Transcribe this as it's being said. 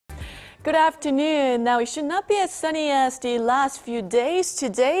Good afternoon. Now, it should not be as sunny as the last few days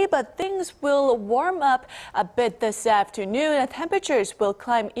today, but things will warm up a bit this afternoon and temperatures will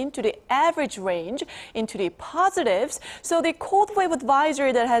climb into the average range, into the positives. So the cold wave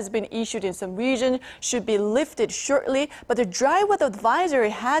advisory that has been issued in some regions should be lifted shortly, but the dry weather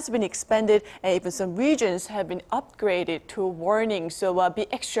advisory has been expanded and even some regions have been upgraded to a warning. So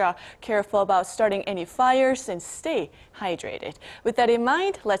be extra careful about starting any fires and stay hydrated. With that in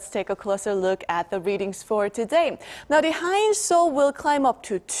mind, let's take a closer look at the readings for today. Now, the high in Seoul will climb up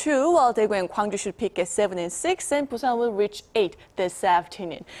to 2, while Daegu and Gwangju should peak at 7 and 6, and Busan will reach 8 this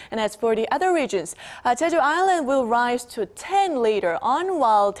afternoon. And as for the other regions, Jeju Island will rise to 10 later on,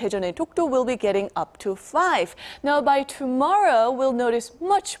 while Daejeon and Dokdo will be getting up to 5. Now, by tomorrow, we'll notice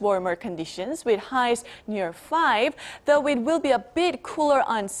much warmer conditions with highs near 5, though it will be a bit cooler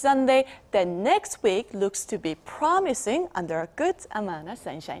on Sunday. Then next week looks to be promising under a good amount of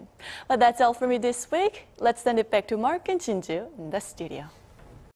sunshine. Well, that's all for me this week. Let's send it back to Mark and Jinju in the studio.